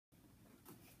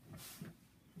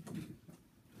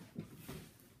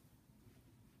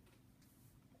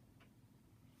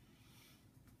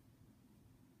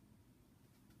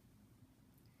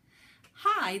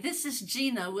Hi, this is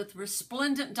Gina with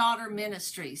Resplendent Daughter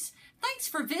Ministries. Thanks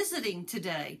for visiting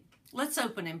today. Let's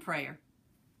open in prayer.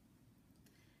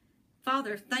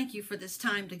 Father, thank you for this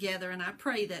time together, and I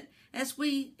pray that as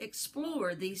we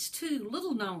explore these two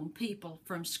little-known people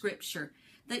from Scripture,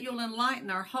 that you'll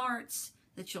enlighten our hearts,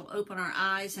 that you'll open our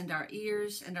eyes and our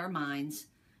ears and our minds.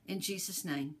 In Jesus'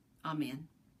 name, amen.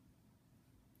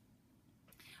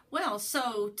 Well,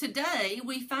 so today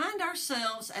we find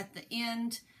ourselves at the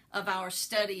end of our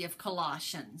study of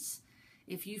Colossians.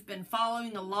 If you've been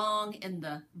following along in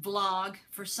the vlog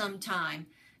for some time,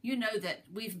 you know that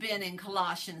we've been in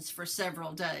Colossians for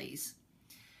several days.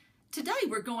 Today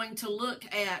we're going to look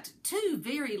at two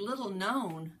very little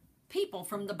known people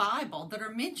from the Bible that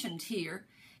are mentioned here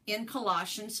in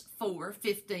Colossians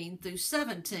 4:15 through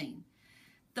 17.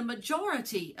 The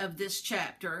majority of this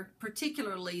chapter,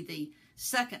 particularly the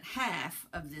second half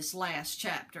of this last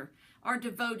chapter, are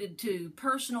devoted to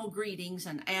personal greetings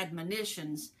and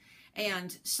admonitions,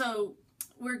 and so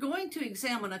we're going to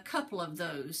examine a couple of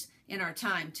those in our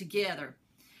time together.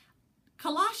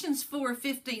 Colossians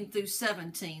 4:15 through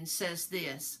 17 says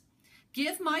this: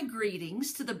 "Give my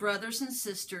greetings to the brothers and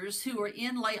sisters who are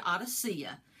in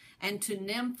Laodicea, and to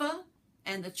Nympha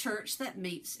and the church that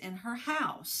meets in her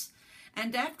house.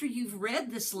 And after you've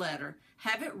read this letter,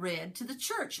 have it read to the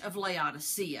church of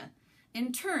Laodicea.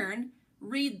 In turn,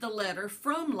 read the letter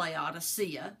from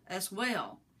Laodicea as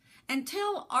well. And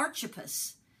tell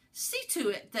Archippus, see to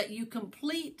it that you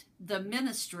complete the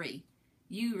ministry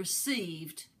you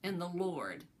received in the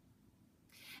Lord."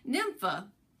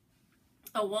 Nympha,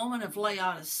 a woman of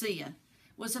Laodicea,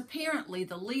 was apparently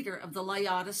the leader of the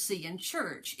Laodicean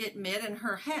church. It met in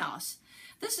her house.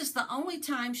 This is the only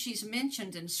time she's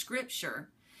mentioned in Scripture.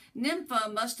 Nympha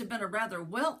must have been a rather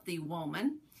wealthy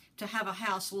woman to have a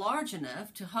house large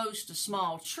enough to host a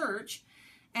small church,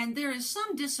 and there is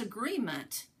some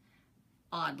disagreement,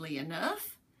 oddly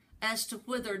enough, as to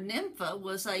whether Nympha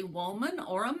was a woman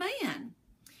or a man.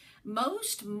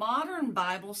 Most modern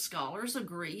Bible scholars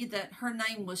agree that her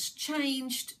name was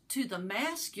changed to the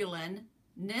masculine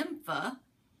Nympha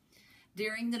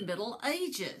during the Middle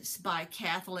Ages by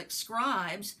Catholic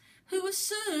scribes who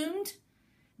assumed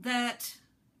that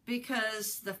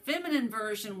because the feminine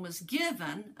version was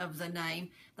given of the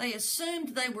name, they assumed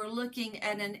they were looking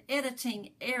at an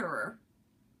editing error.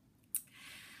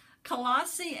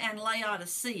 Colossae and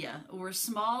Laodicea were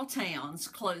small towns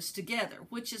close together,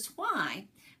 which is why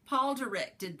Paul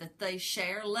directed that they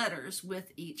share letters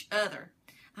with each other.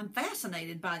 I'm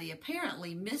fascinated by the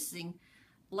apparently missing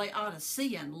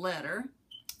Laodicean letter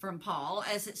from Paul,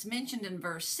 as it's mentioned in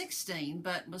verse 16,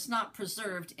 but was not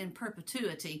preserved in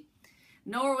perpetuity,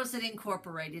 nor was it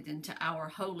incorporated into our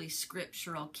holy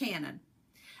scriptural canon.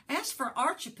 As for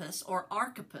Archippus, or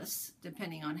Archippus,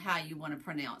 depending on how you want to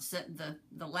pronounce it,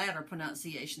 the latter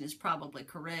pronunciation is probably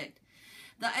correct.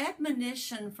 The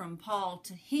admonition from Paul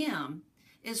to him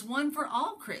is one for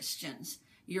all Christians.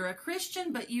 You're a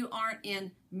Christian, but you aren't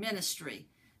in ministry.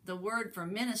 The word for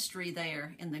ministry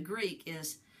there in the Greek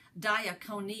is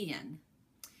diakonian,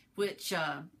 which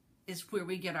is where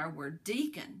we get our word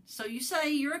deacon. So you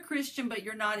say you're a Christian, but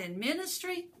you're not in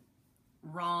ministry?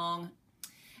 Wrong.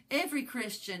 Every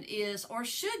Christian is or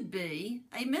should be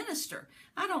a minister.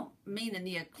 I don't mean in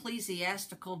the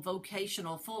ecclesiastical,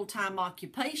 vocational, full-time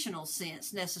occupational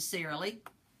sense necessarily.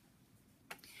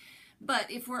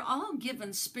 But if we're all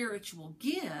given spiritual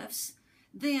gifts,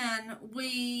 then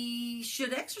we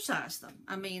should exercise them.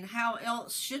 I mean, how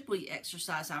else should we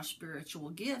exercise our spiritual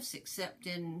gifts except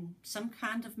in some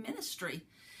kind of ministry?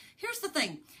 Here's the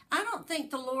thing. I don't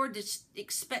think the Lord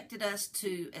expected us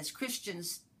to, as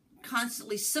Christians,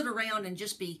 constantly sit around and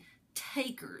just be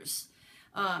takers.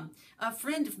 A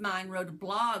friend of mine wrote a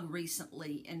blog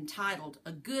recently entitled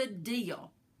 "A Good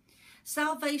Deal."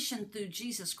 Salvation through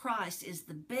Jesus Christ is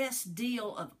the best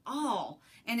deal of all.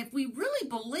 And if we really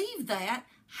believe that,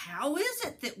 how is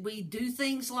it that we do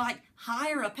things like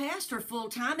hire a pastor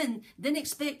full-time and then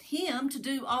expect him to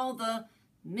do all the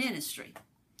ministry?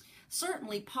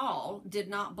 Certainly Paul did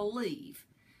not believe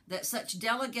that such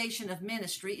delegation of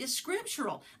ministry is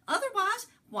scriptural. Otherwise,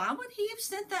 why would he have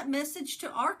sent that message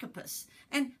to Archippus?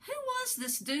 And who was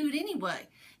this dude anyway?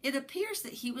 It appears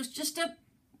that he was just a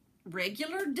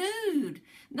regular dude,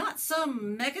 not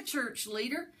some megachurch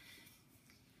leader.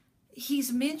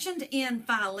 He's mentioned in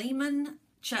Philemon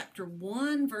chapter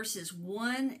 1, verses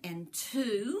 1 and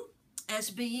 2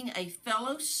 as being a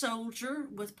fellow soldier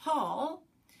with Paul,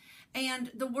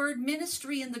 And the word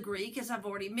ministry in the Greek, as I've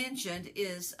already mentioned,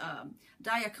 is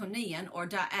diakonian or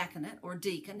diaconate or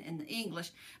deacon in the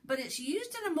English, but it's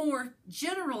used in a more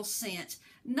general sense,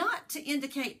 not to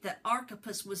indicate that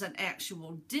Archippus was an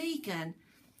actual deacon.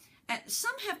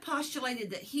 Some have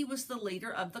postulated that he was the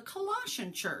leader of the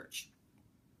Colossian church.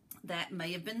 That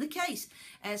may have been the case,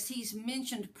 as he's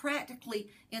mentioned practically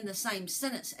in the same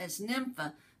sentence as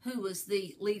Nympha, who was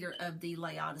the leader of the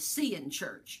Laodicean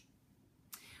church.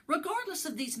 Regardless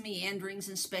of these meanderings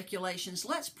and speculations,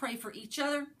 let's pray for each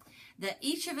other, that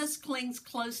each of us clings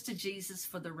close to Jesus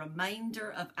for the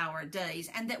remainder of our days,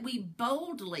 and that we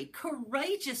boldly,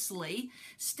 courageously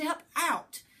step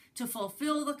out to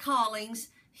fulfill the callings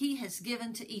he has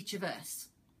given to each of us,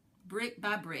 brick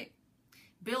by brick,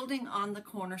 building on the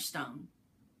cornerstone,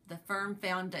 the firm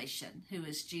foundation, who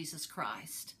is Jesus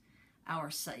Christ,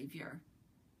 our Savior.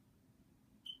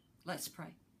 Let's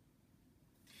pray.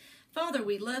 Father,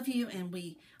 we love you and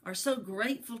we are so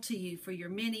grateful to you for your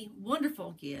many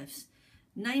wonderful gifts,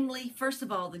 namely, first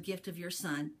of all, the gift of your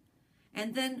Son,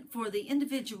 and then for the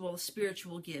individual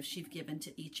spiritual gifts you've given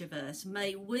to each of us.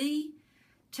 May we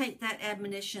take that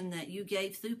admonition that you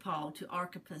gave through Paul to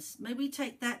Archippus. May we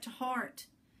take that to heart,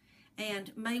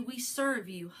 and may we serve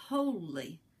you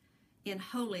wholly in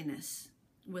holiness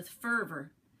with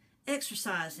fervor,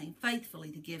 exercising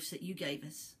faithfully the gifts that you gave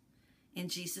us. In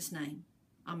Jesus' name.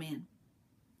 Amen.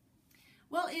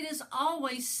 Well, it is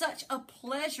always such a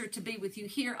pleasure to be with you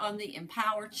here on the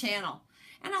Empower channel.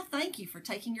 And I thank you for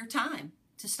taking your time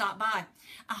to stop by.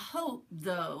 I hope,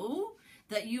 though,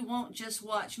 that you won't just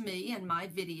watch me and my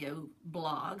video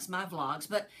blogs, my vlogs,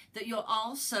 but that you'll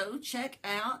also check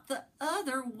out the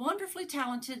other wonderfully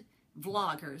talented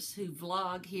vloggers who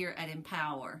vlog here at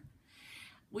Empower.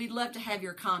 We'd love to have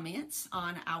your comments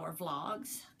on our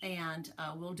vlogs, and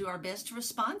we'll do our best to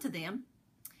respond to them.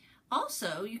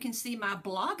 Also, you can see my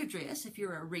blog address if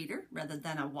you're a reader rather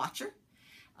than a watcher.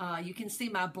 You can see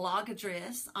my blog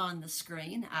address on the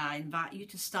screen. I invite you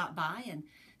to stop by and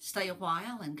stay a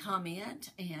while and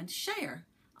comment and share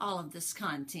all of this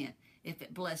content if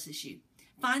it blesses you.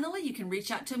 Finally, you can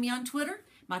reach out to me on Twitter.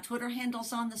 My Twitter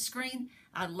handle's on the screen.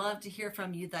 I'd love to hear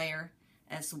from you there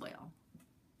as well.